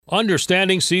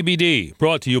Understanding CBD,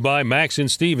 brought to you by Max and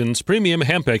Stevens Premium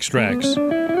Hemp Extracts.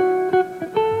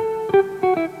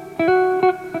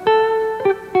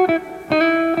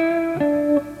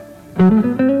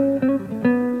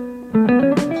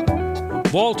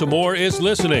 Baltimore is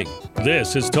listening.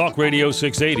 This is Talk Radio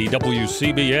 680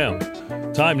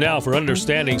 WCBM. Time now for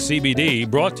Understanding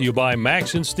CBD, brought to you by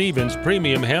Max and Stevens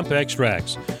Premium Hemp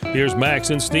Extracts. Here's Max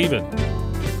and Steven.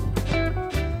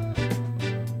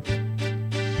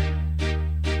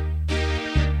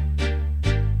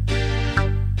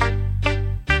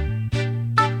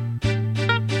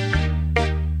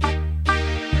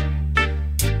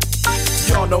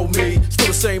 Know me, still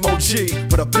the same OG,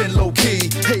 but I've been low-key,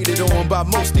 hated on by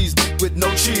most these with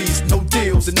no cheese, no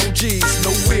deals and no G's,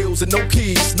 no wheels and no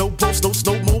keys, no boats, no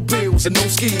snowmobiles and no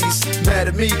skis. Mad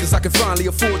at me cause I can finally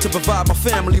afford to provide my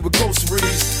family with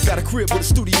groceries. Got a crib with a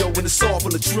studio and it's all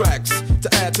full of tracks,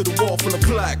 to add to the wall full of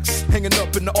plaques, hanging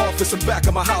up in the office and back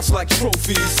of my house like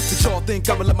trophies. Did y'all think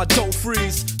I'ma let my dough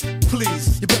freeze?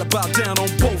 Please, you better bow down on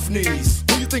both knees.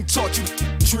 Who you think taught you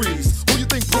trees? Who you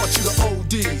think brought you the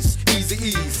ODs?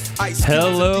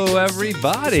 Hello,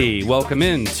 everybody. Welcome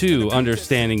in to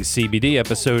Understanding CBD,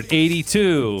 episode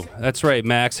 82. That's right,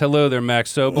 Max. Hello there,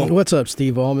 Max Sobel. What's up,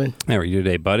 Steve Allman? How are you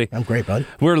today, buddy? I'm great, buddy.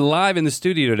 We're live in the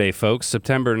studio today, folks,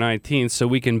 September 19th, so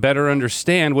we can better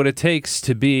understand what it takes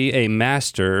to be a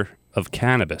master of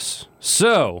cannabis.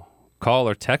 So, call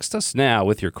or text us now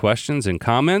with your questions and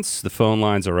comments. The phone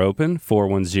lines are open,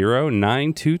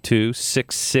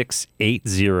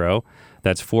 410-922-6680.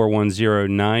 That's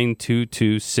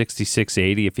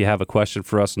 410-922-6680. If you have a question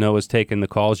for us, Noah's taking the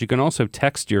calls. You can also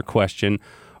text your question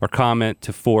or comment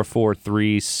to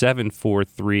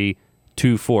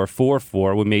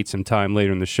 443-743-2444. We made some time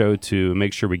later in the show to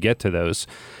make sure we get to those.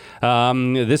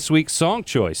 This week's song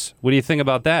choice. What do you think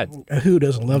about that? Who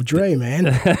doesn't love Dre, man?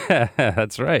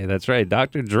 That's right.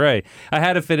 Dr. Dre. I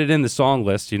had to fit it in the song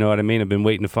list, you know what I mean? I've been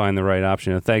waiting to find the right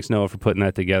option. And thanks, Noah, for putting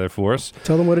that together for us.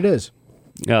 Tell them what it is.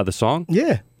 The song?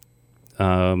 Yeah.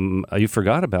 You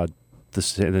forgot about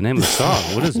the name of the song.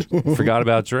 What is it? Forgot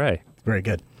about Dre. Very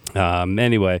good.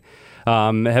 Anyway,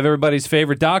 have everybody's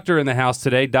favorite doctor in the house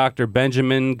today, Dr.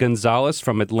 Benjamin Gonzalez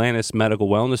from Atlantis Medical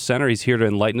Wellness Center. He's here to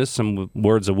enlighten us some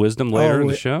words of wisdom later in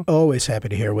the show. Always happy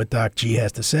to hear what Doc G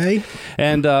has to say.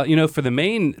 And, for the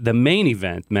main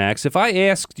event, Max, if I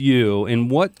asked you in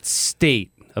what state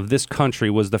of this country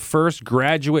was the first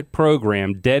graduate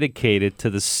program dedicated to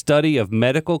the study of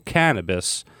medical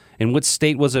cannabis, in what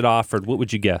state was it offered? What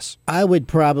would you guess? I would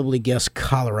probably guess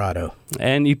Colorado.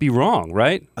 And you'd be wrong,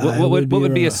 right? What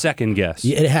would be a second guess?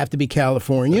 It'd have to be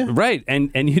California. Right,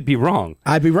 and you'd be wrong.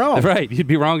 I'd be wrong. Right, you'd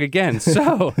be wrong again.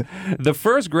 So, the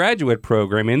first graduate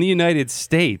program in the United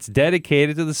States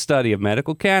dedicated to the study of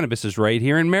medical cannabis is right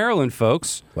here in Maryland,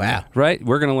 folks. Wow. Right?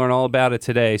 We're going to learn all about it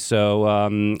today,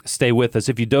 so stay with us.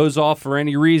 If you doze off for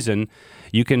any reason,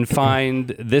 you can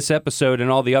find this episode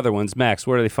and all the other ones. Max,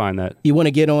 where do they find that? You want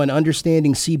to get on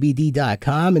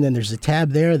understandingcbd.com, and then there's a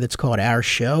tab there that's called Our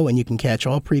Show, and you can catch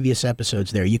all previous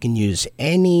episodes there. You can use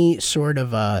any sort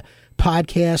of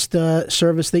podcast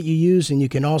service that you use, and you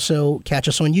can also catch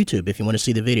us on YouTube if you want to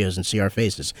see the videos and see our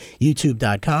faces.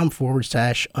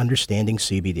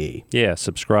 YouTube.com/understandingcbd. Yeah,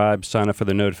 subscribe, sign up for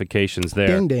the notifications there.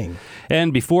 Ding, ding.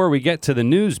 And before we get to the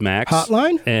news, Max,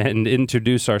 hotline, and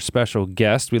introduce our special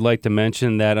guest, we'd like to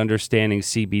mention that Understanding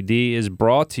CBD is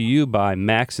brought to you by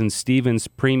Max and Stevens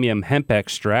Premium Hemp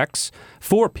Extracts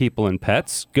for people and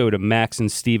pets. Go to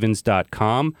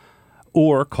maxandstevens.com.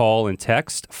 or call and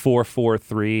text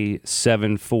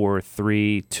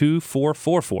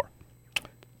 443-743-2444.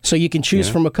 So you can choose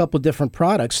from a couple different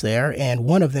products there, and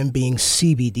one of them being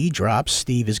CBD drops.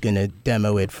 Steve is going to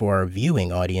demo it for our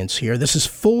viewing audience here. This is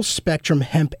full spectrum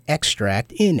hemp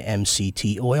extract in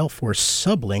MCT oil for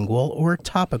sublingual or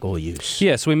topical use.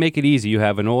 Yeah, so we make it easy. You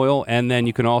have an oil, and then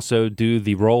you can also do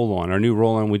the roll-on. Our new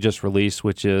roll-on we just released,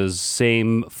 which is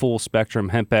same full spectrum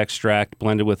hemp extract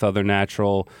blended with other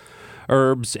natural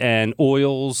herbs and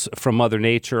oils from Mother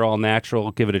Nature, all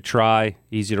natural. Give it a try.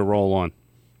 Easy to roll on.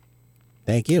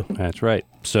 Thank you. That's right.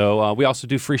 So we also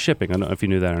do free shipping. I don't know if you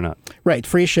knew that or not. Right,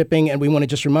 free shipping, and we want to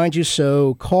just remind you,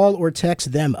 so call or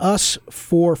text us,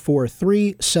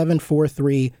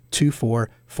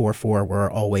 443-743-2444. We're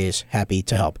always happy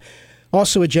to help.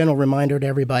 Also, a general reminder to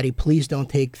everybody, please don't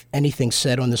take anything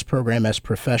said on this program as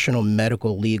professional,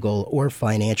 medical, legal, or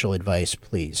financial advice,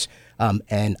 please.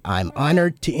 And I'm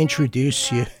honored to introduce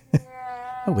you.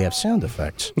 Oh, we have sound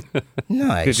effects.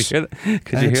 Nice. Could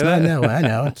you hear that? No, I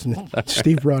know.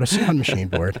 Steve brought a sound machine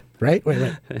board, right?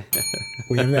 Wait.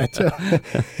 We have that too.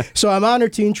 So I'm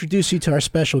honored to introduce you to our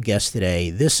special guest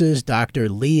today. This is Dr.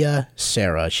 Leah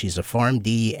Serra. She's a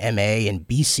PharmD, MA, and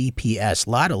BCPS. A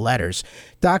lot of letters.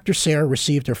 Dr. Serra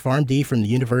received her PharmD from the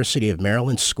University of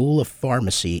Maryland School of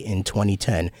Pharmacy in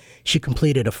 2010. She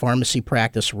completed a pharmacy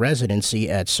practice residency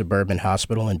at Suburban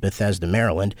Hospital in Bethesda,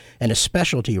 Maryland, and a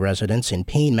specialty residence in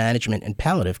pain management and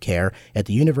palliative care at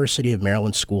the University of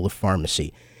Maryland School of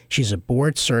Pharmacy. She's a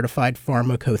board-certified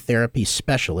pharmacotherapy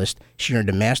specialist. She earned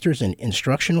a master's in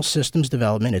instructional systems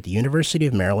development at the University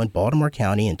of Maryland, Baltimore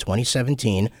County in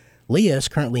 2017. Leah is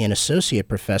currently an associate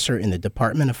professor in the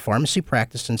Department of Pharmacy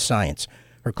Practice and Science.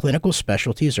 Her clinical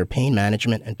specialties are pain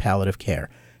management and palliative care.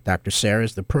 Dr. Serra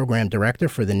is the program director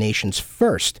for the nation's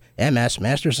first MS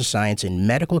Masters of Science in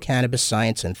Medical Cannabis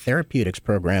Science and Therapeutics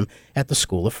program at the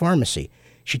School of Pharmacy.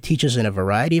 She teaches in a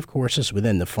variety of courses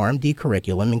within the PharmD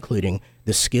curriculum, including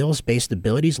the Skills-Based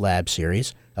Abilities Lab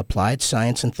Series, Applied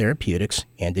Science and Therapeutics,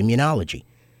 and Immunology.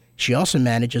 She also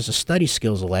manages a study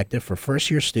skills elective for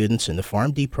first-year students in the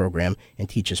PharmD program and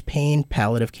teaches pain,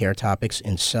 palliative care topics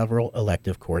in several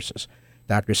elective courses.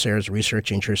 Dr. Serra's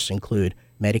research interests include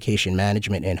medication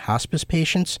management in hospice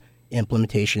patients,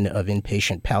 implementation of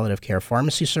inpatient palliative care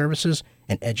pharmacy services,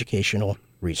 and educational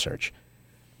research.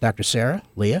 Dr. Serra,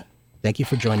 Leah, thank you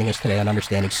for joining us today on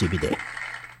Understanding CBD.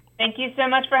 Thank you so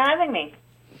much for having me.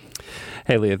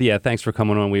 Hey, Leah. Yeah, thanks for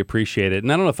coming on. We appreciate it.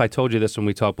 And I don't know if I told you this when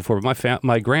we talked before, but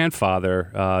my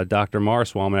grandfather, Dr.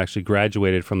 Morris Wallman, actually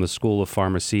graduated from the School of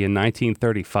Pharmacy in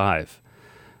 1935.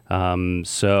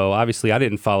 So obviously I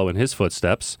didn't follow in his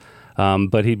footsteps,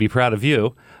 but he'd be proud of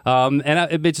you.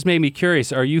 It just made me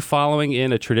curious. Are you following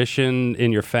in a tradition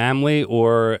in your family,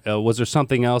 or was there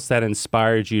something else that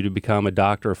inspired you to become a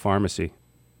doctor of pharmacy?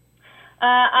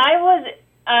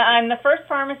 I'm the first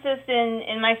pharmacist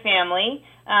in my family,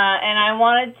 and I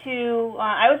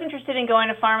was interested in going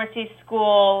to pharmacy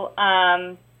school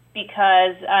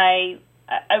because I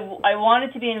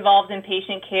wanted to be involved in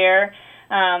patient care,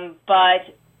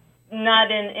 but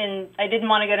not I didn't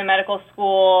want to go to medical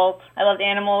school. I loved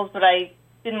animals, but I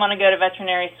didn't want to go to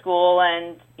veterinary school.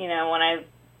 And, when I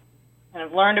kind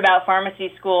of learned about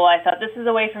pharmacy school, I thought this is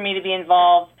a way for me to be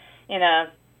involved in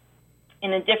a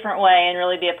different way and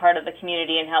really be a part of the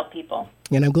community and help people.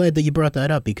 And I'm glad that you brought that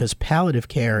up, because palliative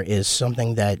care is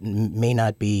something that may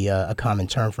not be a common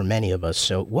term for many of us.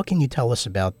 So what can you tell us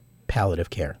about palliative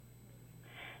care?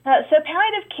 So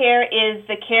palliative care is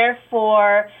the care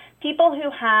for people who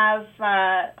have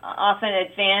often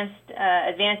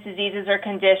advanced diseases or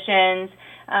conditions.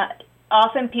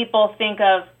 Often people think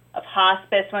of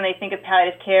hospice when they think of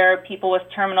palliative care, people with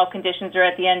terminal conditions or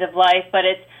at the end of life, but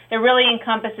it really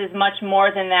encompasses much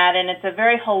more than that, and it's a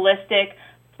very holistic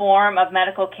form of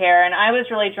medical care. And I was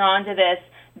really drawn to this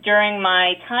during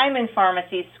my time in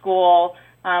pharmacy school,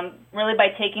 really by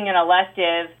taking an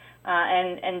elective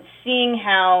and seeing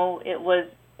how it was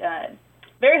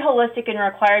very holistic and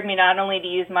required me not only to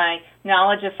use my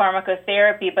knowledge of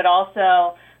pharmacotherapy, but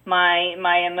also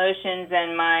my emotions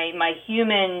and my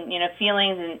human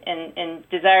feelings and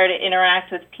desire to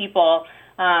interact with people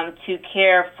to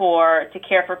care for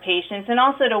patients, and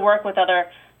also to work with other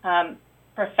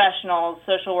professionals,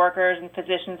 social workers and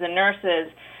physicians and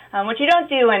nurses, which you don't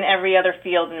do in every other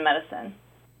field in medicine.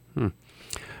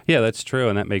 Yeah, that's true,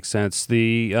 and that makes sense.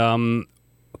 The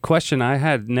question I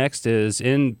had next is,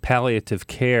 in palliative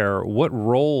care, what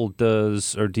role do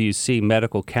you see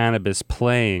medical cannabis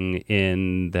playing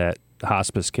in that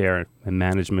hospice care and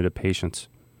management of patients?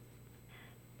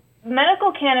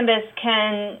 Medical cannabis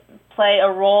can play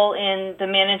a role in the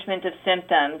management of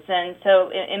symptoms. And so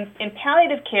in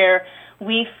palliative care,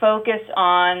 we focus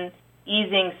on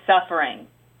easing suffering.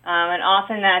 And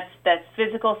often that's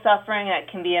physical suffering, that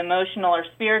can be emotional or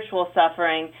spiritual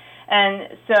suffering.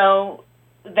 And so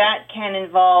that can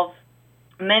involve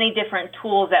many different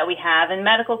tools that we have. And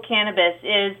medical cannabis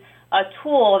is a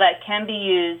tool that can be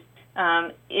used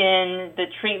in the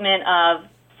treatment of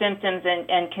symptoms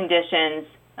and conditions,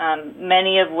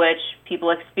 many of which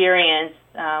people experience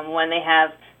when they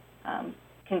have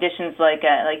conditions like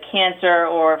cancer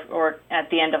or at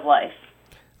the end of life.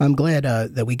 I'm glad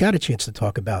that we got a chance to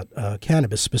talk about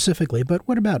cannabis specifically, but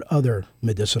what about other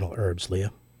medicinal herbs,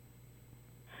 Leah?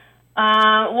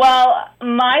 Well,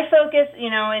 my focus,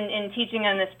 in teaching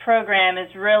on this program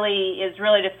is really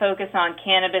to focus on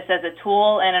cannabis as a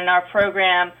tool, and in our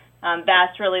program,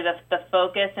 that's really the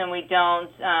focus, and we don't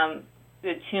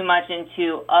go too much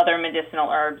into other medicinal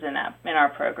herbs in our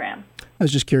program. I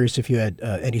was just curious if you had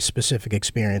any specific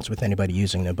experience with anybody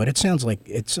using them, but it sounds like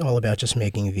it's all about just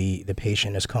making the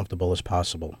patient as comfortable as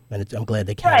possible, and I'm glad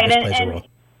that cannabis plays a role.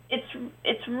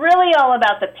 It's really all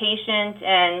about the patient,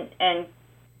 and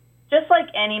just like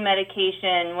any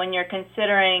medication, when you're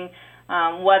considering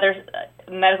whether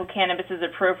medical cannabis is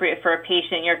appropriate for a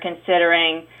patient, you're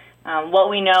considering what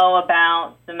we know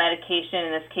about the medication,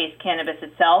 in this case, cannabis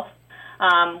itself.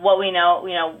 What we know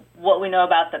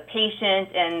about the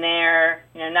patient and their,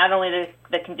 not only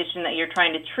the condition that you're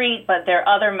trying to treat, but their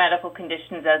other medical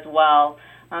conditions as well.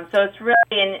 So it's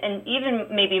really, and even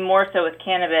maybe more so with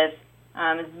cannabis,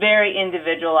 it's very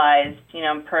individualized,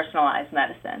 personalized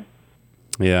medicine.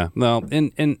 Yeah, well,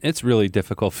 and it's really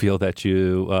difficult field that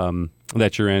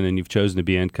you're in and you've chosen to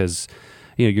be in, because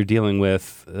you're dealing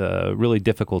with really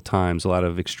difficult times, a lot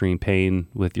of extreme pain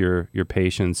with your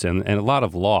patients, and a lot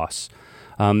of loss.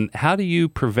 How do you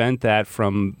prevent that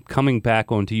from coming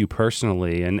back onto you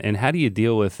personally, and how do you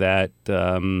deal with that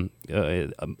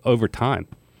over time?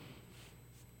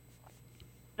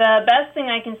 The best thing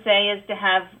I can say is to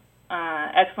have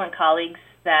excellent colleagues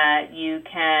that you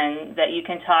can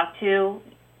talk to.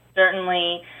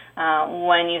 Certainly,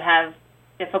 when you have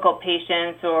difficult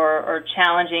patients or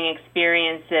challenging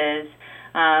experiences,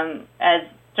 as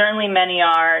certainly many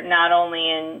are, not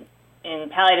only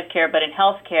in palliative care but in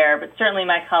healthcare, but certainly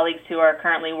my colleagues who are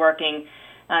currently working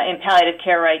in palliative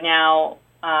care right now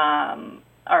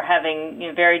are having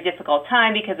a very difficult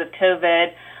time because of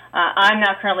COVID. I'm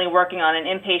not currently working on an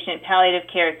inpatient palliative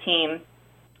care team,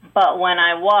 but when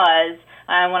I was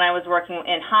working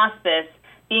in hospice,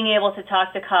 being able to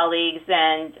talk to colleagues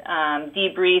and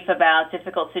debrief about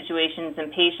difficult situations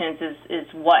and patients is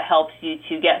what helps you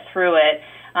to get through it.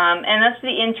 And that's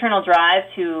the internal drive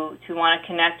to want to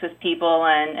connect with people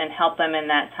and help them in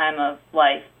that time of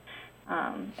life.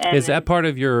 Is that part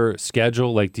of your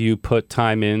schedule? Like, do you put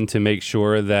time in to make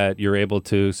sure that you're able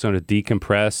to sort of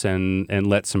decompress and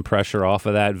let some pressure off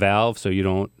of that valve so you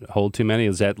don't hold too many?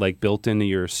 Is that like built into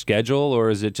your schedule, or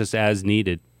is it just as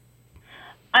needed?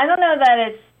 I don't know that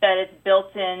it's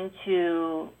built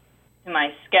into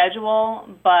my schedule,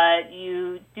 but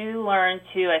you do learn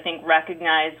to, I think,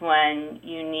 recognize when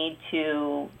you need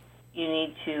to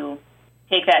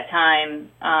take that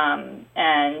time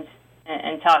and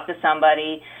talk to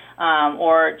somebody,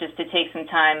 or just to take some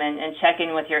time and check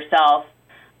in with yourself.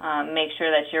 Make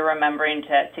sure that you're remembering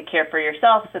to care for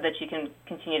yourself so that you can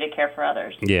continue to care for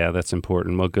others. Yeah, that's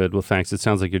important. Well, good. Well, thanks. It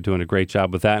sounds like you're doing a great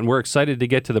job with that, and we're excited to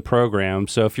get to the program.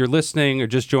 So if you're listening or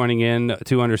just joining in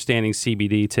to Understanding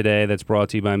CBD today, that's brought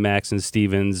to you by Max and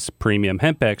Stevens Premium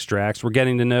Hemp Extracts. We're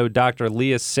getting to know Dr.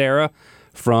 Leah Serra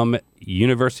from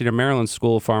University of Maryland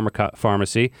School of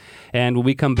Pharmacy. And when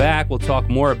we come back, we'll talk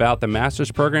more about the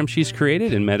master's program she's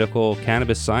created in medical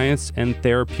cannabis science and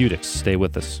therapeutics. Stay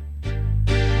with us.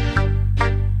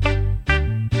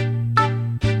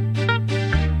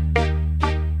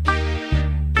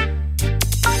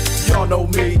 Know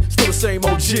me, still the same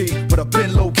OG, but I've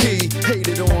been low-key,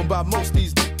 hated on by most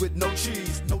these with no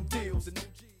cheese, no deals and no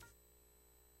G's.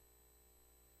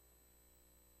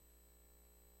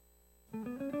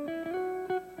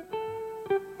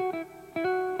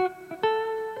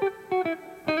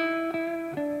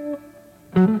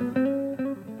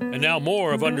 And now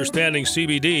more of Understanding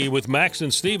CBD with Max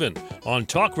and Steven on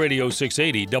Talk Radio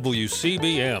 680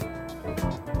 WCBM.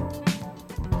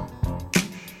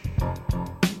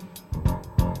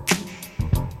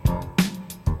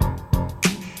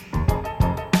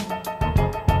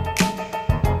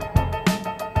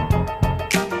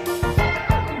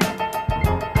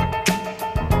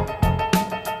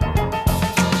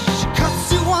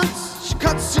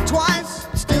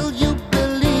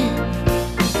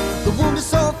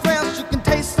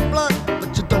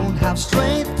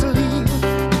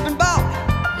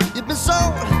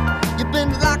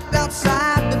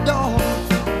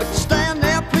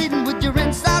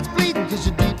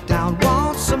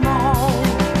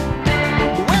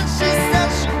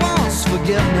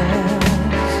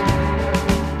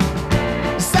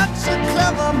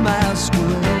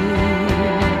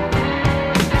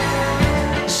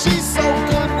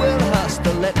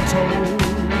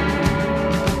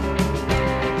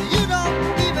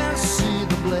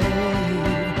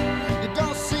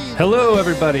 Hello,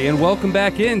 everybody, and welcome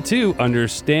back into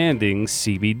Understanding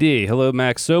CBD. Hello,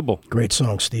 Max Sobel. Great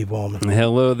song, Steve Wallman.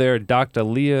 Hello there, Dr.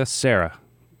 Leah Serra.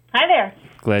 Hi there.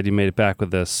 Glad you made it back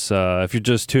with us. If you're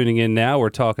just tuning in now, we're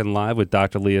talking live with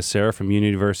Dr. Leah Serra from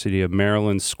University of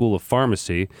Maryland School of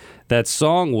Pharmacy. That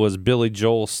song was Billy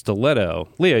Joel Stiletto.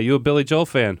 Leah, you a Billy Joel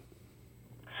fan?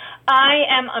 I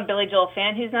am a Billy Joel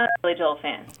fan. Who's not a Billy Joel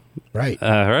fan? Right.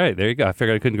 All right, there you go. I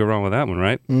figured I couldn't go wrong with that one,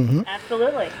 right?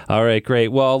 Absolutely. All right, great.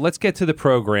 Well, let's get to the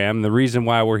program. The reason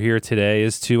why we're here today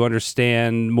is to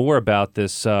understand more about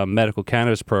this medical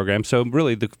cannabis program. So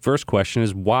really the first question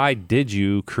is, why did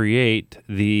you create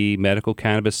the Medical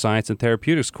Cannabis Science and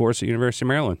Therapeutics course at University of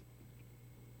Maryland?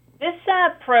 This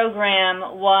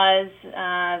program was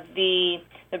the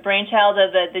brainchild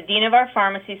of the dean of our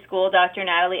pharmacy school, Dr.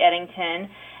 Natalie Eddington,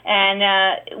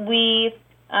 and we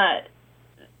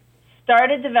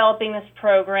started developing this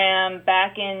program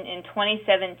back in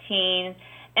 2017,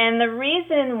 and the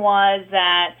reason was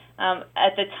that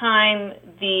at the time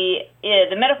the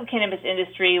medical cannabis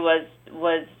industry was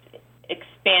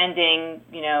expanding,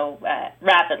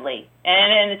 rapidly,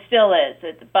 and it still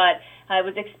is. But it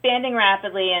was expanding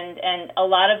rapidly, and a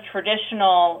lot of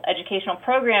traditional educational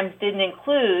programs didn't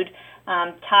include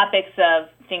topics of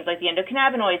things like the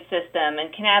endocannabinoid system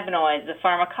and cannabinoids, the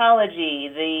pharmacology,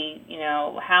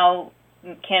 how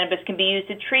cannabis can be used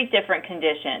to treat different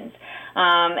conditions.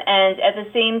 And at the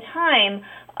same time,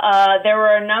 there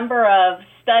were a number of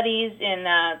studies in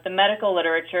the medical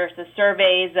literature, so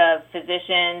surveys of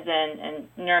physicians and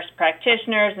nurse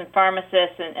practitioners and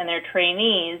pharmacists and their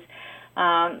trainees,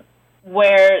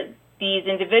 where these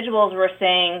individuals were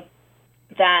saying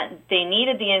that they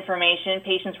needed the information,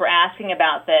 patients were asking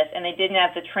about this, and they didn't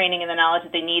have the training and the knowledge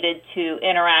that they needed to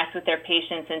interact with their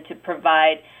patients and to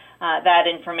provide that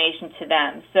information to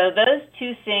them. So those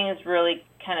two things really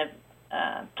kind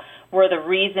of were the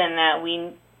reason that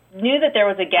we knew that there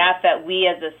was a gap that we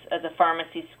as a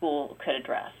pharmacy school could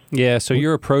address. Yeah, so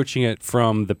you're approaching it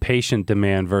from the patient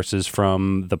demand versus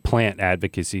from the plant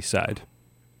advocacy side.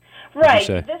 Right.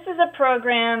 This is a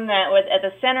program that was at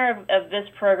the center of this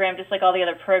program, just like all the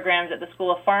other programs at the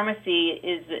School of Pharmacy,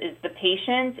 is the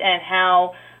patient and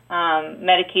how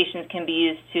medications can be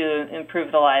used to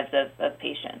improve the lives of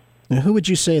patients. Now, who would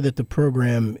you say that the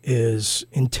program is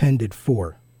intended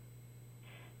for?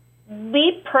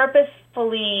 We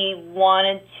purposefully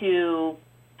wanted to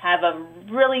have a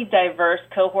really diverse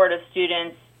cohort of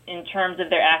students in terms of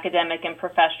their academic and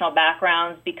professional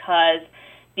backgrounds, because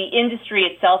the industry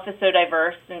itself is so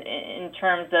diverse in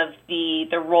terms of the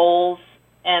roles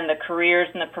and the careers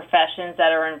and the professions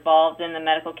that are involved in the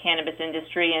medical cannabis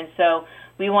industry. And so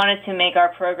we wanted to make our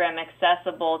program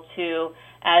accessible to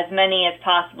as many as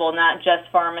possible, not just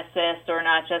pharmacists or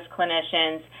not just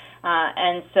clinicians.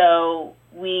 And so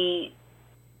we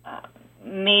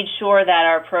made sure that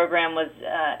our program was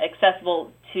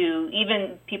accessible to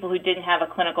even people who didn't have a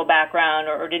clinical background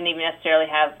or didn't even necessarily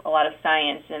have a lot of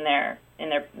science in their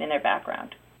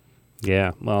background.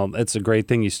 Yeah, well, it's a great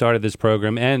thing you started this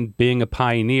program, and being a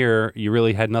pioneer, you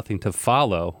really had nothing to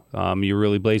follow. You were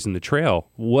really blazing the trail.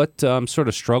 What sort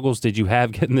of struggles did you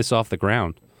have getting this off the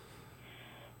ground?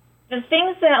 The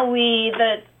things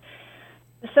that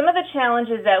some of the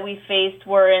challenges that we faced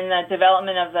were in the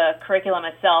development of the curriculum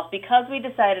itself. Because we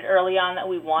decided early on that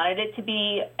we wanted it to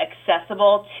be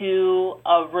accessible to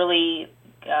a really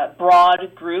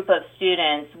broad group of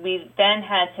students, we then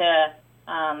had to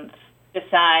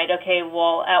decide, okay,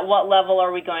 well, at what level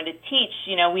are we going to teach?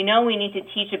 We know we need to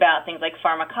teach about things like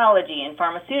pharmacology and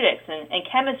pharmaceutics and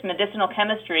medicinal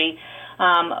chemistry,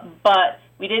 but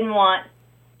we didn't want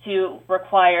to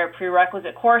require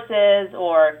prerequisite courses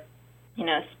or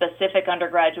specific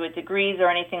undergraduate degrees or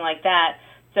anything like that.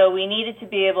 So we needed to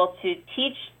be able to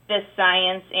teach this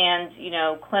science and,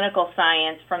 clinical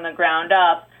science from the ground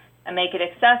up and make it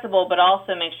accessible, but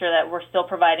also make sure that we're still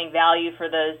providing value for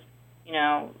those,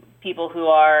 people who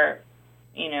are,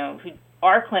 who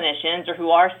are clinicians or who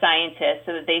are scientists,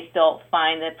 so that they still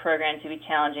find the program to be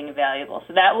challenging and valuable.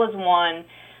 So that was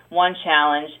one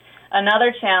challenge.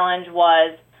 Another challenge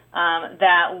was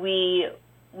that we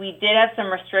did have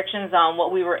some restrictions on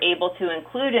what we were able to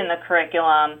include in the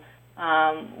curriculum.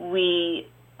 We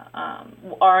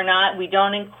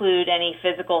don't include any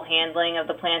physical handling of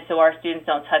the plant, so our students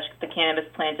don't touch the cannabis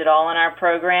plant at all in our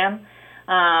program.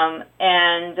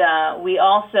 And we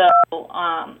also,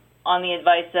 on the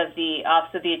advice of the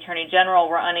Office of the Attorney General,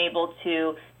 were unable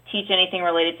to teach anything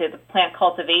related to the plant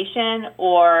cultivation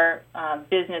or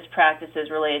business practices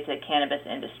related to the cannabis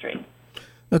industry.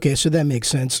 Okay, so that makes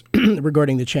sense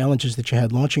regarding the challenges that you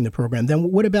had launching the program.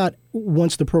 Then what about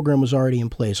once the program was already in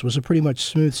place? Was it pretty much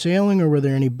smooth sailing, or were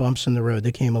there any bumps in the road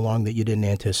that came along that you didn't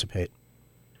anticipate?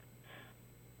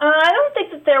 I don't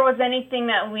think that there was anything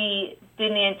that we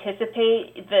didn't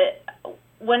anticipate. That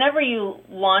whenever you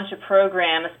launch a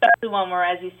program, especially one where,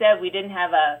 as you said, we didn't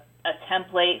have a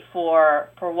template for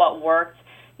what worked,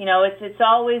 it's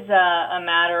always a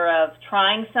matter of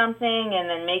trying something and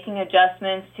then making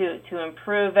adjustments to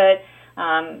improve it.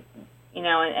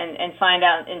 and find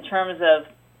out in terms of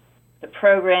the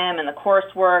program and the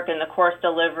coursework and the course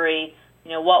delivery,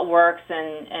 what works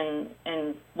and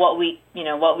what we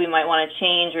might want to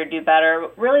change or do better.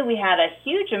 Really, we had a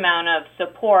huge amount of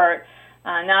support,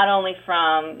 not only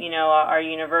from our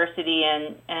university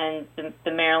and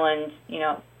the Maryland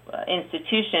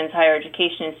institutions, higher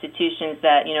education institutions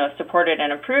that supported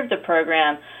and approved the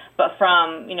program, but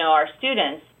from our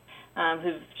students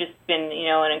who've just been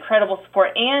an incredible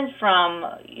support, and from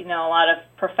a lot of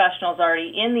professionals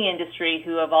already in the industry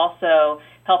who have also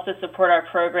helped us support our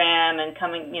program and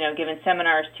given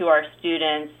seminars to our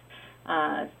students.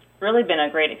 It's really been a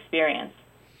great experience.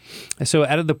 So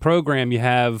out of the program, you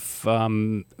have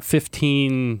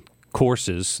 15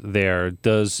 courses there.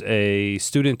 Does a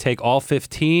student take all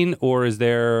 15, or is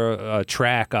there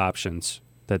track options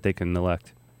that they can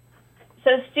elect?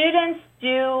 So students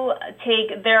do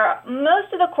take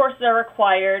most of the courses are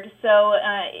required. So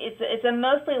it's a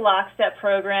mostly lockstep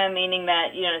program, meaning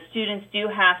that students do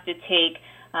have to take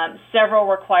several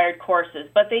required courses,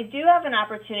 but they do have an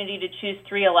opportunity to choose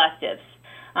 3 electives.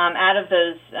 Out of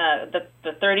those,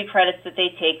 the 30 credits that they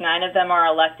take, 9 of them are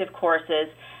elective courses.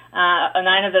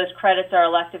 9 of those credits are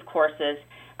elective courses.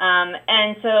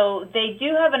 And so they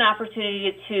do have an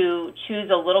opportunity to choose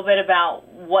a little bit about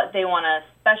what they want to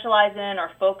specialize in or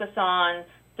focus on.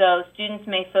 So students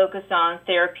may focus on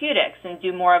therapeutics and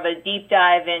do more of a deep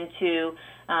dive into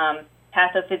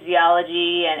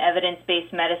pathophysiology and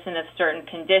evidence-based medicine of certain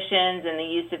conditions and the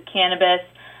use of cannabis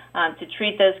to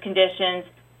treat those conditions.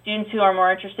 Students who are more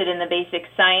interested in the basic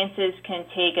sciences can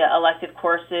take elective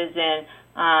courses in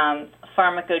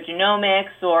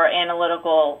pharmacogenomics or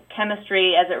analytical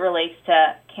chemistry as it relates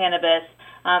to cannabis.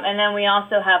 And then we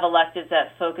also have electives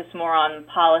that focus more on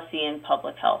policy and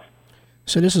public health.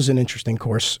 So this is an interesting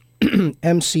course,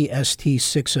 MCST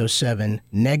 607,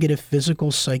 Negative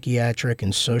Physical, Psychiatric,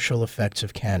 and Social Effects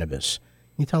of Cannabis.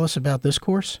 Can you tell us about this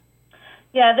course?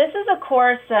 Yeah, this is a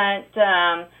course that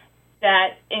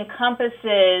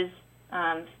encompasses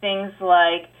things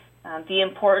like the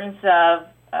importance of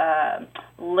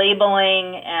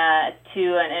labeling and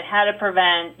how to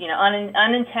prevent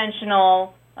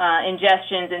unintentional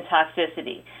ingestions and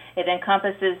toxicity. It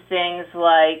encompasses things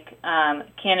like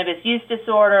cannabis use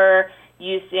disorder,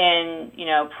 use in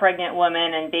pregnant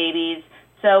women and babies.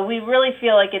 So we really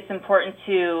feel like it's important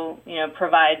to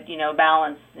provide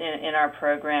balance in our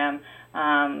program.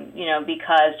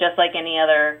 Because just like any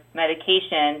other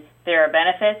medication, there are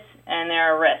benefits and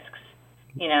there are risks.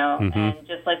 And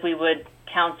just like we would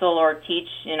counsel or teach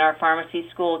in our pharmacy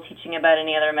school, teaching about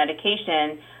any other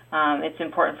medication, it's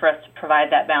important for us to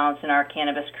provide that balance in our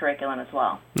cannabis curriculum as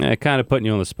well. Yeah, kind of putting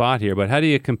you on the spot here, but how do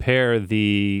you compare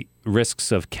the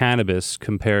risks of cannabis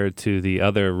compared to the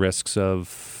other risks of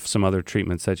some other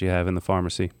treatments that you have in the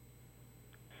pharmacy?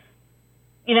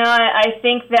 I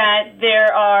think that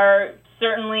there are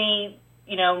certainly,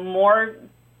 more,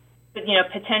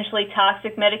 potentially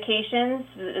toxic medications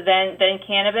than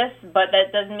cannabis, but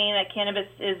that doesn't mean that cannabis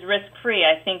is risk-free.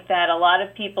 I think that a lot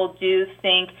of people do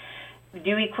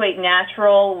equate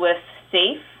natural with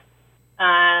safe,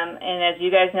 and as you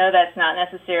guys know, that's not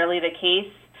necessarily the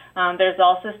case. There's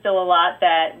also still a lot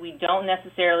that we don't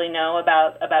necessarily know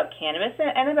about cannabis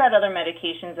and about other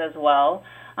medications as well.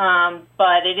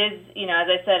 But it is, as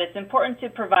I said, it's important to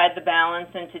provide the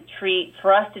balance and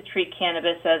for us to treat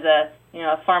cannabis as a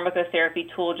pharmacotherapy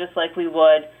tool, just like we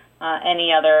would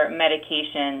any other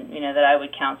medication, that I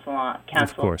would counsel on.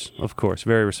 Of course,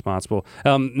 very responsible.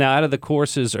 Now, out of the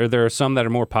courses, are there some that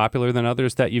are more popular than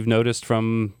others that you've noticed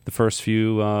from the first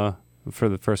few, for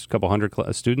the first couple hundred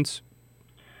students?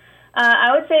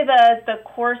 I would say that the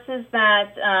courses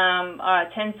that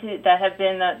that have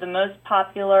been the most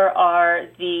popular are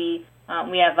we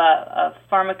have a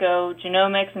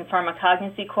pharmacogenomics and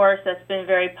pharmacognosy course that's been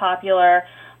very popular.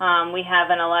 We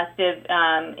have an elective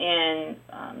in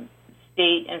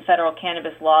state and federal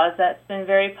cannabis laws that's been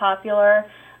very popular,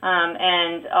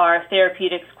 and our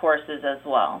therapeutics courses as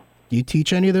well. Do you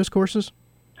teach any of those courses?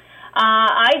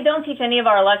 I don't teach any of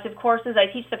our elective courses. I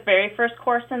teach the very first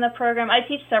course in the program. I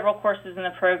teach several courses in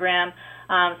the program.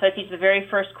 So I teach the very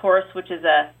first course, which is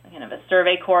a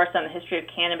survey course on the history of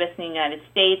cannabis in the United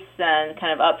States, and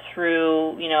kind of up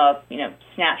through a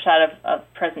snapshot of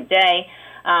present day.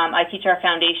 I teach our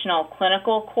foundational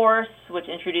clinical course, which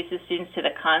introduces students to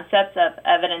the concepts of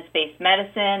evidence-based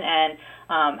medicine and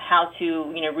how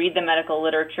to read the medical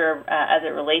literature as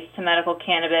it relates to medical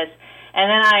cannabis. And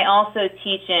then I also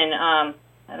teach in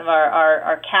kind of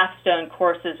our capstone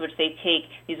courses, which they take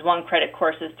these one-credit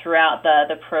courses throughout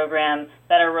the program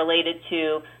that are related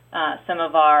to some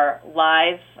of our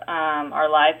live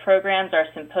programs, our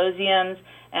symposiums,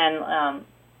 and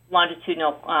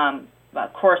longitudinal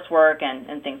coursework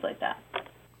and things like that.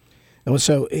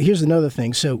 So here's another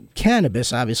thing. So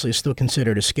cannabis obviously is still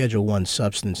considered a Schedule I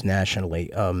substance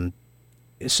nationally.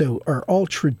 So are all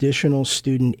traditional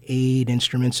student aid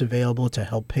instruments available to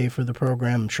help pay for the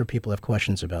program? I'm sure people have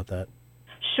questions about that.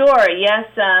 Sure, yes.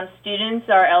 Students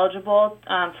are eligible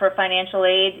for financial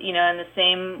aid, in the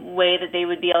same way that they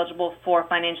would be eligible for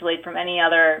financial aid from any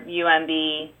other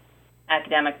UMB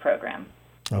academic program.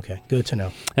 Okay, good to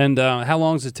know. And how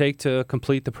long does it take to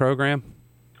complete the program?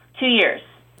 2 years.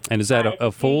 And is that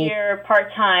a full 2-year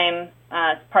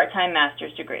part-time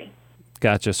master's degree?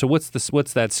 Gotcha. So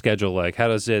what's that schedule like?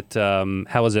 How is it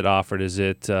offered? Is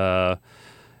it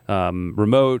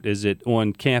remote? Is it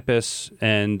on campus?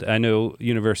 And I know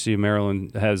University of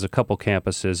Maryland has a couple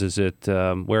campuses. Is it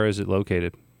where is it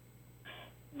located?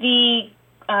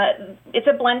 It's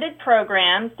a blended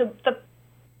program. The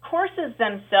courses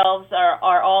themselves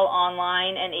are all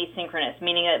online and asynchronous,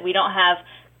 meaning that we don't have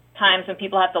times when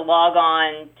people have to log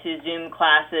on to Zoom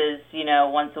classes,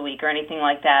 once a week or anything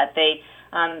like that.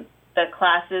 The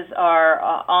classes are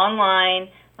online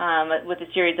with a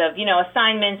series of,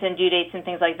 assignments and due dates and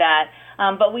things like that.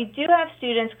 But we do have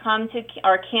students come to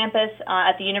our campus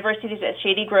at the University at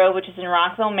Shady Grove, which is in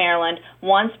Rockville, Maryland,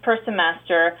 once per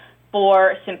semester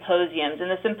for symposiums.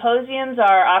 And the symposiums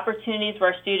are opportunities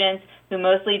where students who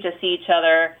mostly just see each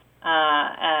other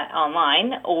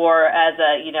online or as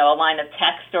a line of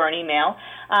text or an email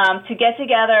to get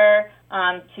together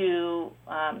to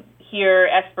hear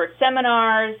expert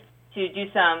seminars, to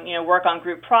do some work on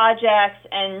group projects,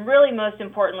 and really most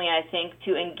importantly, I think,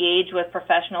 to engage with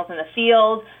professionals in the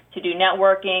field, to do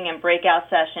networking and breakout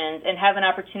sessions, and have an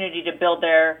opportunity to build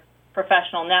their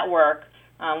professional network,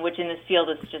 which in this field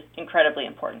is just incredibly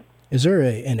important. Is there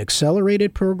an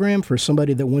accelerated program for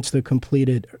somebody that wants to complete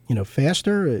it,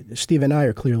 faster? Steve and I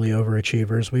are clearly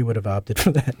overachievers. We would have opted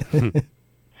for that.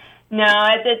 No,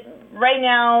 right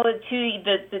now, the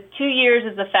 2 years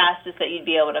is the fastest that you'd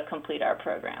be able to complete our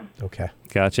program. Okay.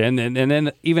 Gotcha. And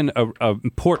then even a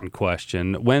important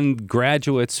question, when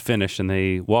graduates finish and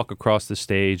they walk across the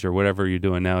stage or whatever you're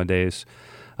doing nowadays,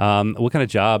 what kind of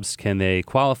jobs can they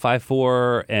qualify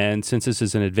for? And since this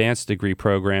is an advanced degree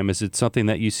program, is it something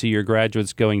that you see your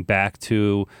graduates going back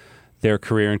to their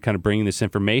career and kind of bringing this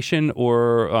information?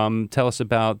 Or tell us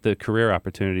about the career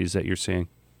opportunities that you're seeing.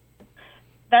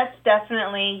 That's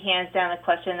definitely hands down the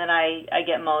question that I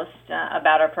get most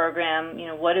about our program.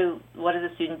 What does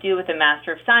a student do with a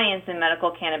Master of Science in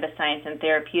Medical Cannabis Science and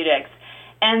Therapeutics?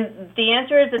 And the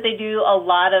answer is that they do a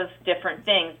lot of different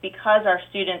things because our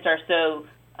students are so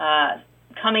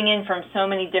coming in from so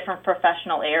many different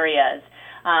professional areas.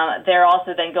 They're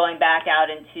also then going back out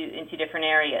into different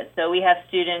areas. So we have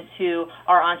students who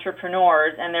are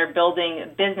entrepreneurs and they're building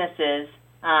businesses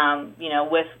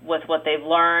with what they've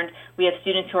learned. We have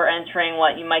students who are entering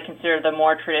what you might consider the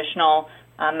more traditional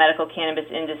medical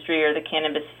cannabis industry or the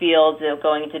cannabis field,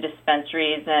 going into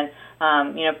dispensaries and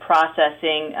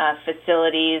processing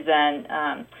facilities.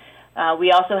 And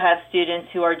we also have students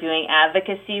who are doing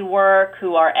advocacy work,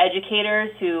 who are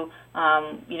educators, who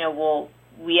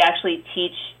we actually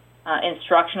teach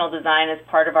instructional design as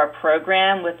part of our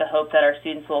program with the hope that our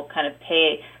students will kind of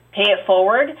pay it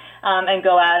forward and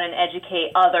go out and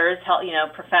educate others,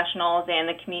 professionals and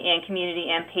the community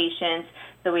and patients.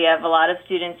 So we have a lot of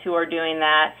students who are doing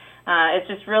that. It's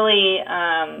just really,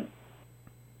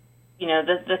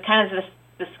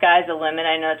 the sky's the limit.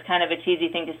 I know it's kind of a cheesy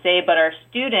thing to say, but our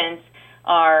students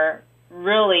are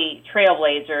really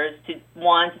trailblazers to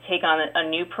take on a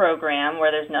new program where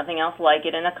there's nothing else like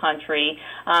it in the country,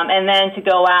 and then to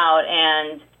go out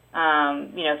and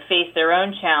face their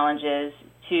own challenges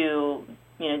to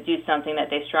do something that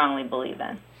they strongly believe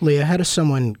in. Leah, how does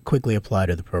someone quickly apply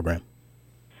to the program?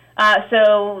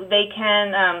 So they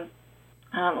can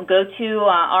go to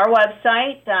our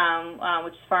website,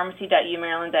 which is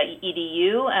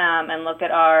pharmacy.umaryland.edu, and look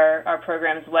at our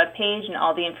program's webpage, and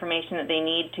all the information that they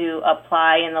need to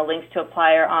apply and the links to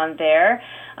apply are on there.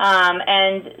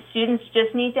 And students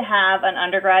just need to have an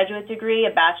undergraduate degree,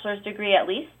 a bachelor's degree at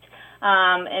least,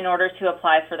 in order to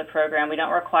apply for the program. We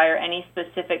don't require any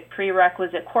specific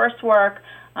prerequisite coursework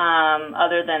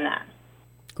other than that.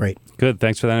 Great. Good.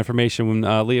 Thanks for that information.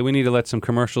 Leah, we need to let some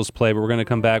commercials play, but we're going to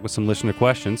come back with some listener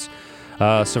questions.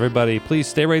 So everybody, please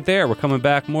stay right there. We're coming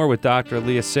back more with Dr.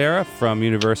 Leah Serra from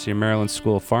University of Maryland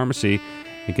School of Pharmacy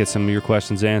and get some of your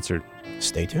questions answered.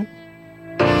 Stay tuned.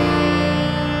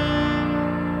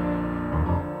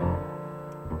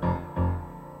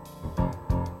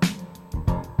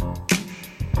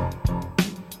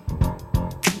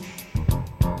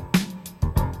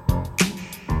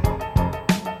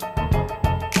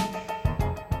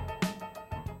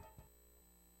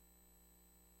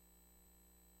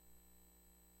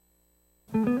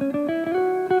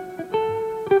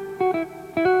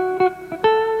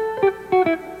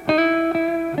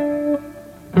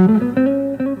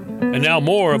 now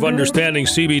more of Understanding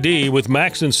CBD with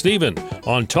Max and Steven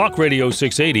on Talk Radio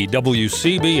 680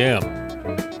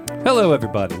 WCBM. Hello,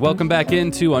 everybody. Welcome back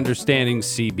into Understanding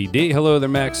CBD. Hello there,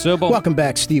 Max Sobel. Welcome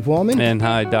back, Steve Wallman. And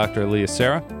hi, Dr. Leah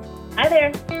Sarah. Hi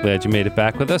there. Glad you made it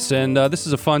back with us. And this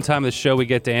is a fun time of the show. We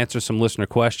get to answer some listener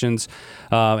questions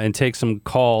and take some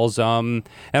calls. And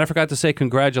I forgot to say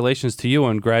congratulations to you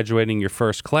on graduating your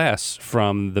first class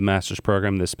from the master's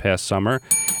program this past summer.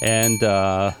 And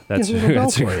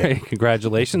that's great.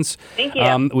 Congratulations. Thank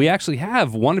you. We actually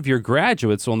have one of your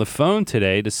graduates on the phone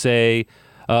today to say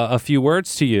a few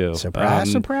words to you. Surprise,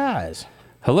 surprise.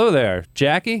 Hello there,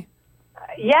 Jackie.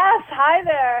 Yes, hi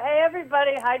there. Hey,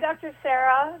 everybody. Hi, Dr.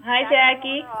 Sarah. Hi,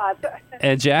 Jackie.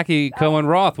 And Jackie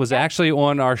Cohen-Roth was actually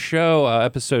on our show,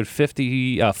 episode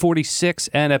 46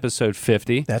 and episode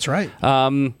 50. That's right.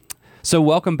 So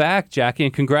welcome back, Jackie,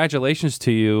 and congratulations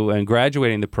to you and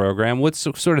graduating the program. What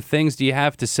sort of things do you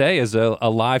have to say as a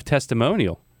live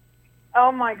testimonial?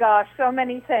 Oh, my gosh, so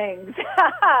many things.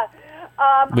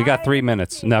 We got 3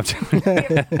 minutes. No. 3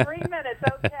 minutes,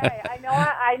 okay.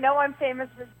 I know I'm famous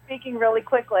for speaking really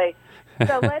quickly.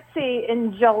 So let's see.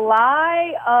 In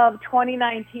July of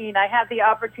 2019, I had the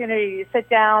opportunity to sit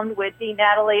down with Dean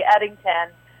Natalie Eddington,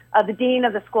 the Dean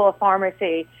of the School of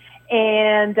Pharmacy,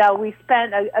 and we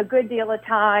spent a good deal of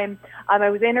time. I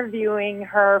was interviewing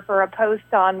her for a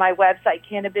post on my website,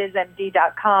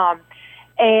 CannabisMD.com,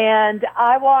 and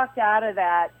I walked out of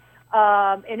that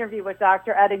interview with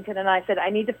Dr. Eddington, and I said, I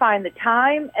need to find the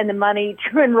time and the money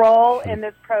to enroll in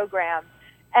this program.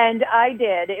 And I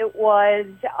did. It was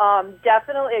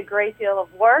definitely a great deal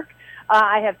of work.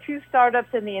 I have 2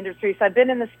 startups in the industry, so I've been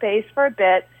in the space for a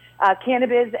bit.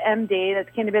 CannabisMD, that's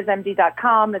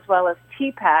CannabisMD.com, as well as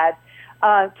TPAD.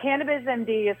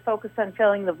 CannabisMD is focused on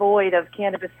filling the void of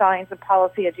cannabis science and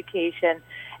policy education,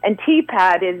 and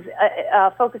TPAD is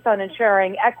focused on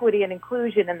ensuring equity and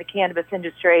inclusion in the cannabis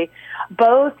industry.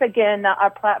 Both, again, are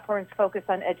platforms focused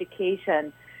on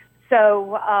education.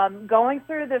 So going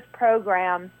through this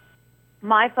program,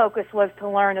 my focus was to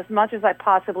learn as much as I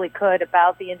possibly could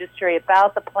about the industry,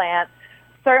 about the plant.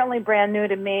 Certainly brand new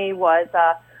to me was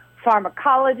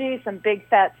pharmacology, some big,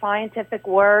 fat scientific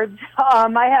words.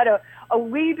 I had a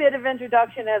wee bit of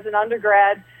introduction as an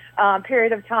undergrad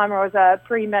period of time where I was a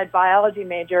pre-med biology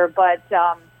major, but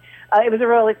it was a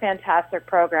really fantastic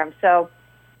program. So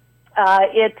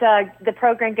the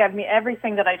program gave me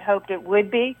everything that I'd hoped it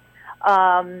would be.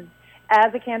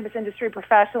 As a cannabis industry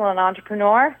professional and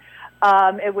entrepreneur,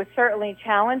 it was certainly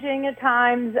challenging at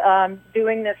times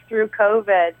doing this through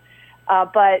COVID.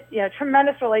 But,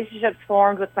 tremendous relationships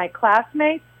formed with my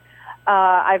classmates.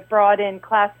 I've brought in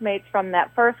classmates from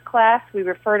that first class. We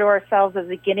refer to ourselves as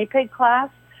the guinea pig class,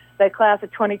 the class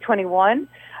of 2021.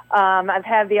 I've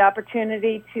had the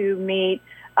opportunity to meet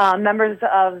members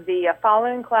of the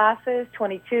following classes,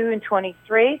 22 and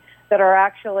 23, that are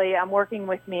actually working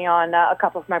with me on a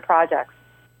couple of my projects.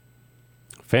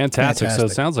 Fantastic. So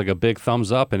it sounds like a big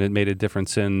thumbs up, and it made a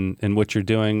difference in what you're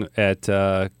doing at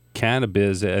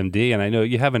Cannabis MD, and I know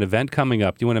you have an event coming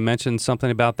up. Do you want to mention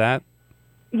something about that?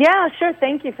 Yeah, sure.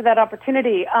 Thank you for that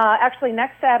opportunity. Actually,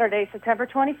 next Saturday, September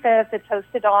 25th, it's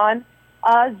hosted on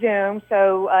Zoom,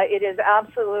 so it is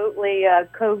absolutely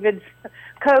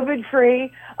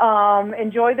COVID-free.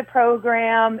 Enjoy the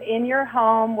program in your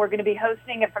home. We're going to be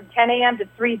hosting it from 10 a.m. to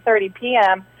 3:30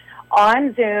 p.m.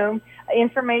 on Zoom.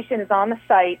 Information is on the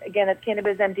site. Again, it's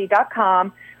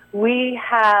CannabisMD.com. We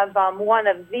have one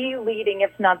of the leading,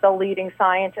 if not the leading,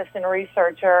 scientist and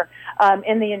researcher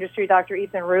in the industry, Dr.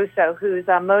 Ethan Russo, who's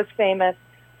most famous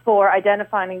for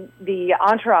identifying the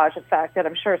entourage effect that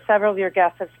I'm sure several of your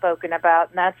guests have spoken about,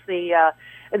 and that's the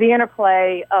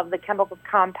interplay of the chemical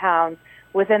compounds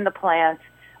within the plant,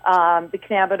 the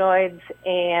cannabinoids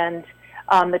and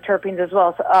the terpenes, as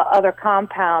well as other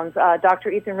compounds.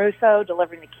 Dr. Ethan Russo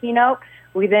delivering the keynote.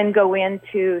 We then go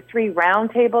into 3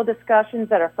 roundtable discussions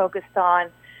that are focused on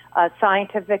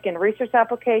scientific and research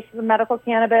applications of medical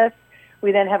cannabis.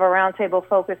 We then have a roundtable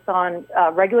focused on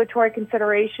regulatory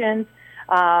considerations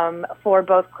for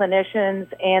both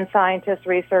clinicians and scientists,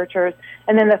 researchers.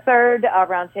 And then the third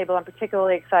roundtable I'm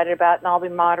particularly excited about, and I'll be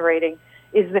moderating,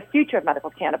 is the future of medical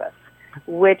cannabis,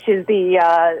 which is the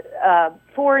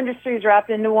 4 industries wrapped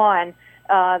into one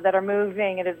that are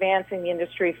moving and advancing the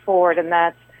industry forward, and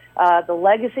that's the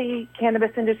legacy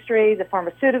cannabis industry, the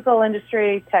pharmaceutical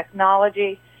industry,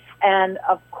 technology, and,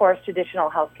 of course, traditional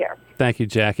healthcare. Thank you,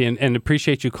 Jackie, and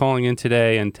appreciate you calling in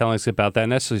today and telling us about that,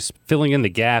 and actually filling in the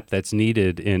gap that's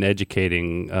needed in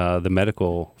educating the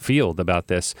medical field about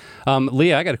this.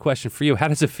 Leah, I got a question for you. How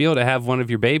does it feel to have one of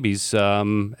your babies out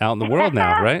in the world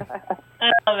now, right?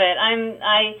 I love it.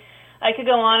 I could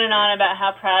go on and on about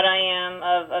how proud I am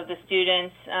of the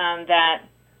students that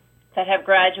have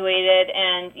graduated,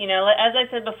 and as I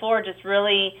said before, just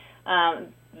really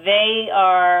they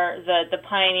are the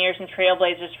pioneers and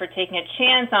trailblazers for taking a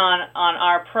chance on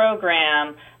our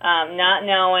program, not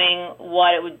knowing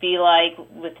what it would be like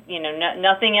with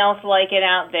nothing else like it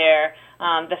out there.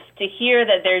 To hear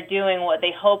that they're doing what they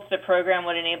hoped the program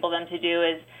would enable them to do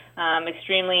is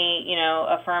extremely,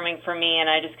 affirming for me, and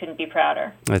I just couldn't be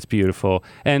prouder. That's beautiful.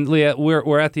 And Leah,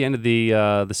 we're at the end of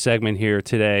the segment here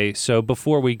today. So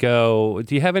before we go,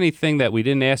 do you have anything that we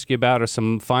didn't ask you about, or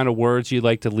some final words you'd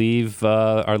like to leave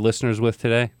our listeners with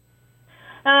today?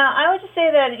 I would just say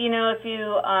that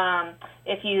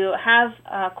if you have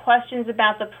questions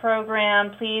about the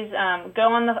program, please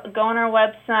go on our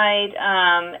website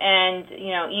and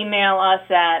email us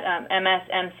at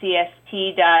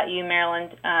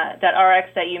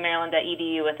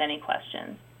msmcst.umaryland.rx.umaryland.edu with any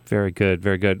questions. Very good,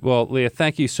 very good. Well, Leah,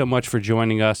 thank you so much for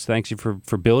joining us. Thanks you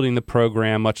for building the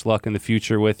program. Much luck in the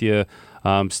future with you.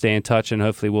 Stay in touch, and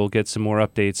hopefully we'll get some more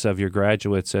updates of your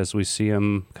graduates as we see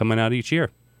them coming out each year.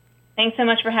 Thanks so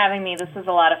much for having me. This was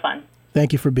a lot of fun.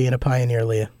 Thank you for being a pioneer,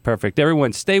 Leah. Perfect.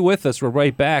 Everyone, stay with us. We're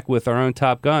right back with our own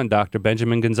Top Gun, Dr.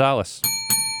 Benjamin Gonzalez.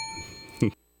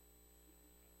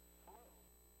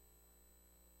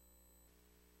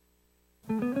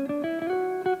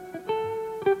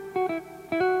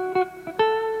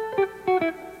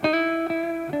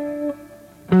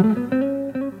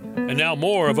 And now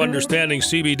more of Understanding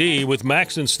CBD with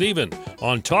Max and Steven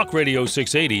on Talk Radio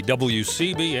 680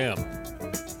 WCBM.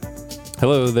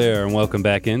 Hello there, and welcome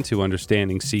back into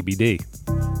Understanding CBD.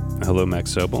 Hello,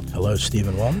 Max Sobel. Hello,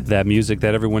 Stephen Wallman. That music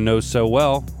that everyone knows so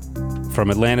well from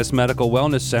Atlantis Medical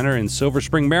Wellness Center in Silver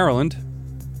Spring, Maryland,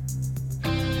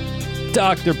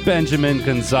 Dr. Benjamin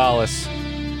Gonzalez.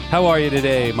 How are you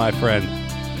today, my friend?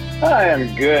 I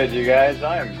am good, you guys.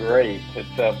 I am great.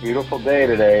 It's a beautiful day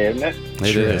today, isn't it?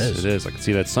 It is. I can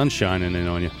see that sun shining in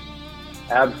on you.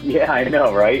 Yeah, I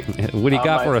know, right? What do you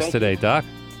got for us today, Doc?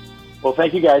 Well,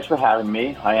 thank you guys for having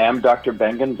me. I am Dr.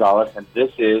 Ben Gonzalez, and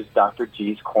this is Dr.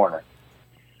 G's Corner.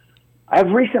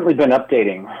 I've recently been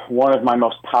updating one of my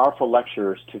most powerful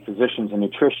lectures to physicians and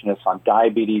nutritionists on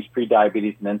diabetes,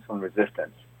 prediabetes, and insulin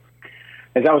resistance.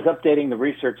 As I was updating the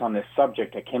research on this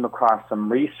subject, I came across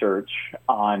some research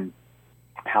on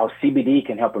how CBD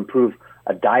can help improve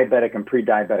a diabetic and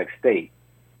pre-diabetic state.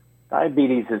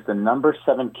 Diabetes is the number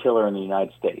 7 killer in the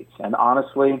United States, and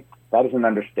honestly, that is an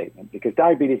understatement, because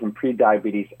diabetes and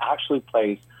prediabetes actually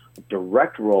plays a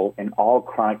direct role in all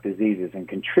chronic diseases and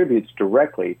contributes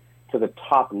directly to the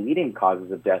top leading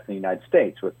causes of death in the United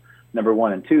States, with number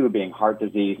 1 and 2 being heart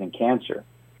disease and cancer.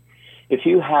 If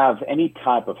you have any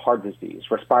type of heart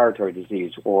disease, respiratory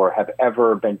disease, or have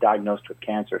ever been diagnosed with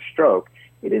cancer or stroke,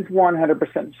 it is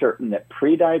 100% certain that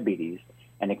prediabetes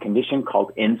and a condition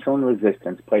called insulin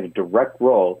resistance played a direct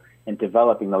role in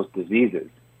developing those diseases.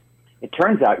 It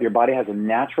turns out your body has a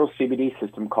natural CBD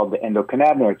system called the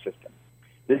endocannabinoid system.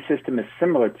 This system is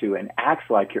similar to and acts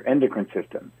like your endocrine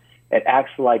system. It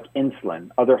acts like insulin,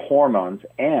 other hormones,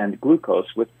 and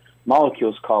glucose with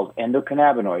molecules called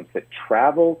endocannabinoids that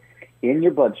travel in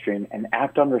your bloodstream and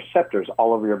act on receptors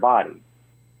all over your body.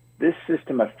 This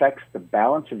system affects the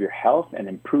balance of your health and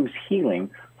improves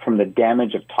healing from the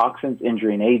damage of toxins,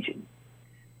 injury, and aging.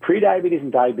 Prediabetes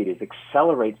and diabetes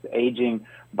accelerates the aging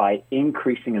by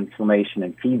increasing inflammation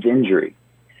and feeds injury.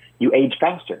 You age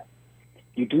faster.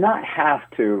 You do not have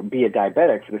to be a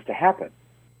diabetic for this to happen.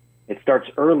 It starts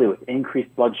early with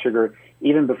increased blood sugar,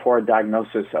 even before a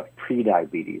diagnosis of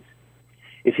prediabetes.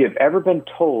 If you have ever been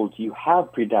told you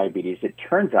have prediabetes, it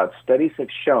turns out studies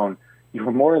have shown you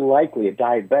are more likely a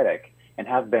diabetic and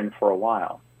have been for a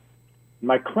while. In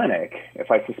my clinic,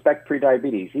 if I suspect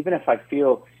prediabetes, even if I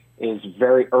feel is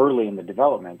very early in the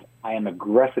development, I am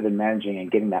aggressive in managing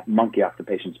and getting that monkey off the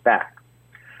patient's back.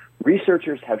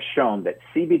 Researchers have shown that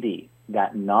CBD,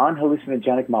 that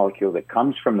non-hallucinogenic molecule that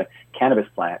comes from the cannabis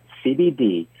plant,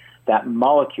 CBD, that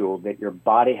molecule that your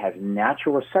body has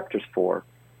natural receptors for,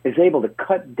 is able to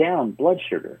cut down blood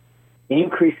sugar,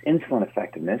 increase insulin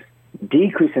effectiveness,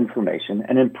 decrease inflammation,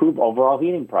 and improve overall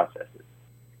healing processes.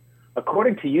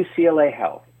 According to UCLA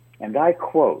Health, and I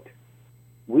quote,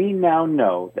 "We now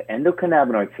know the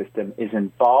endocannabinoid system is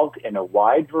involved in a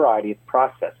wide variety of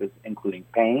processes, including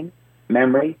pain,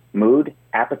 memory, mood,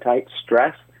 appetite,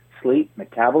 stress, sleep,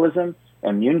 metabolism,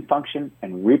 immune function,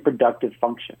 and reproductive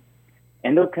function.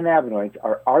 Endocannabinoids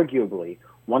are arguably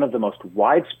one of the most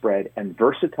widespread and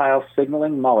versatile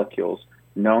signaling molecules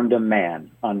known to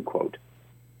man," unquote.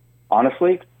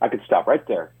 Honestly, I could stop right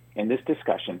there in this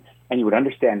discussion, and you would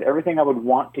understand everything I would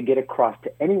want to get across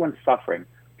to anyone suffering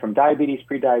from diabetes,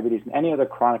 prediabetes, and any other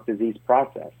chronic disease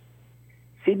process.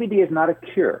 CBD is not a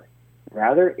cure.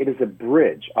 Rather, it is a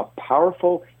bridge, a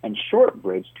powerful and short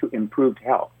bridge to improved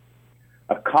health.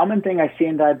 A common thing I see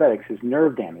in diabetics is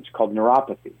nerve damage called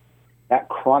neuropathy. That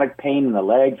chronic pain in the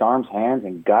legs, arms, hands,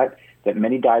 and gut that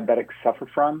many diabetics suffer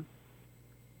from.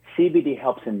 CBD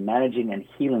helps in managing and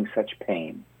healing such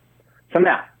pain. So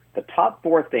now, the top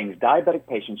 4 things diabetic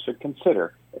patients should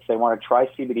consider if they want to try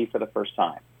CBD for the first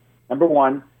time. Number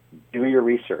 1, do your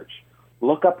research.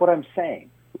 Look up what I'm saying.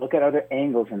 Look at other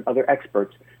angles and other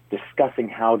experts discussing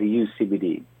how to use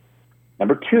CBD.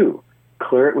 Number 2,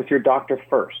 clear it with your doctor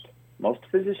first. Most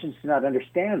physicians do not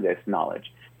understand this knowledge.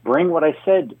 Bring what I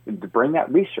said, bring that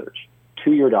research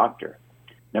to your doctor.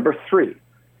 Number 3,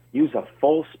 use a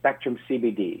full spectrum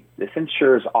CBD. This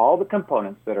ensures all the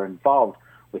components that are involved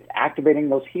with activating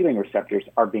those healing receptors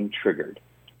are being triggered.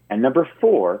 And number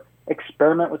 4,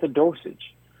 experiment with the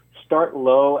dosage. Start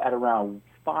low at around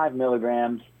 5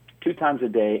 milligrams 2 times a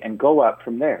day and go up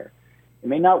from there. It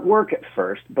may not work at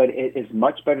first, but it is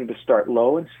much better to start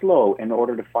low and slow in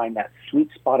order to find that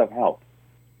sweet spot of health.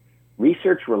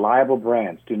 Research reliable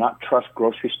brands. Do not trust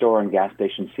grocery store and gas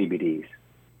station CBDs.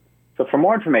 So for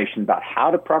more information about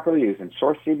how to properly use and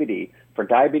source CBD for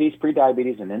diabetes,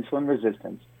 prediabetes, and insulin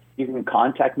resistance, you can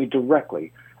contact me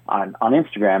directly on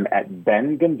Instagram at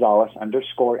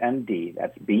BenGonzalez_MD.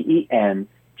 That's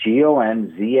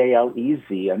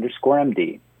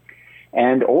BenGonzalez_MD.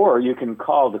 Or you can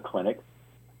call the clinic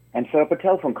and set up a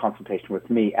telephone consultation with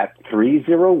me at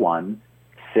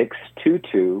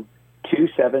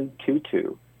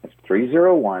 301-622-2722. That's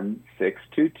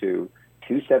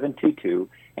 301-622-2722,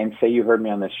 and say you heard me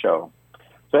on this show.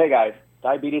 So, hey, guys,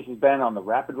 diabetes has been on the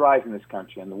rapid rise in this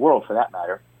country, and the world for that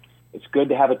matter. It's good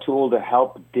to have a tool to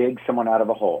help dig someone out of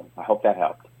a hole. I hope that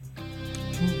helped.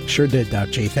 Sure did,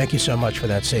 Doc G. Thank you so much for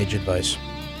that sage advice.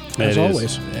 As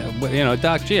always. Yeah,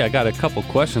 Doc G, I got a couple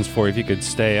questions for you if you could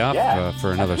stay up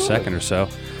for another second or so.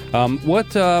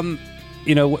 The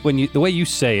way you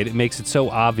say it, it makes it so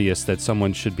obvious that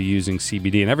someone should be using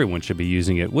CBD and everyone should be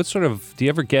using it. Do you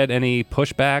ever get any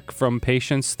pushback from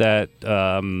patients that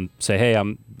say, hey, I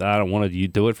don't want to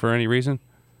do it for any reason?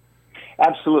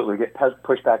 Absolutely. Get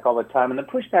pushback all the time. And the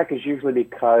pushback is usually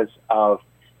because of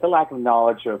the lack of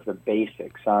knowledge of the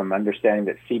basics. Understanding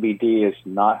that CBD is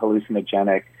not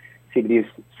hallucinogenic. CBD is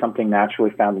something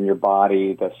naturally found in your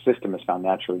body. The system is found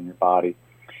naturally in your body.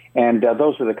 And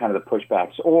those are the kind of the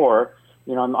pushbacks. Or,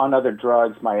 on other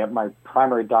drugs, my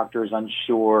primary doctor is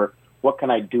unsure. What can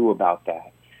I do about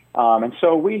that? And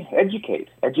so we educate.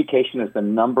 Education is the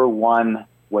number one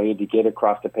way to get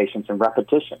across to patients, and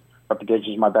repetition.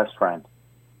 Repetition is my best friend.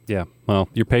 Yeah, well,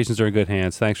 your patients are in good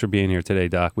hands. Thanks for being here today,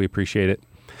 Doc. We appreciate it.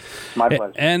 My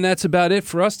pleasure. And that's about it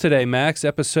for us today, Max.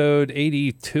 Episode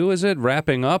 82, is it?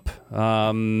 Wrapping up.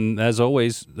 As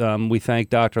always, we thank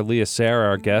Dr. Leah Serra,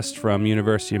 our guest from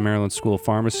University of Maryland School of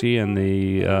Pharmacy and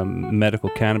the Medical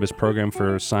Cannabis Program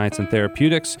for Science and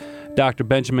Therapeutics. Dr.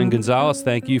 Benjamin Gonzalez,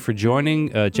 thank you for joining.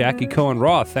 Jackie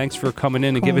Cohen-Roth, thanks for coming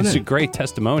in and giving us a great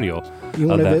testimonial.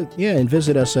 And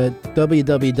visit us at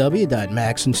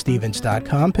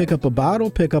www.maxandstevens.com. Pick up a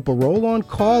bottle, pick up a roll-on,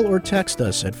 call or text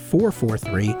us at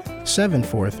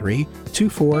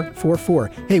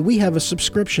 443-743-2444. Hey, we have a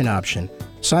subscription option.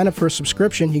 Sign up for a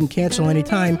subscription. You can cancel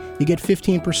anytime. You get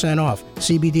 15% off.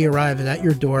 CBD arrives at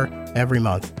your door every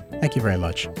month. Thank you very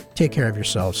much. Take care of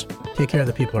yourselves. Take care of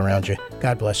the people around you.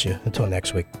 God bless you. Until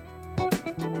next week.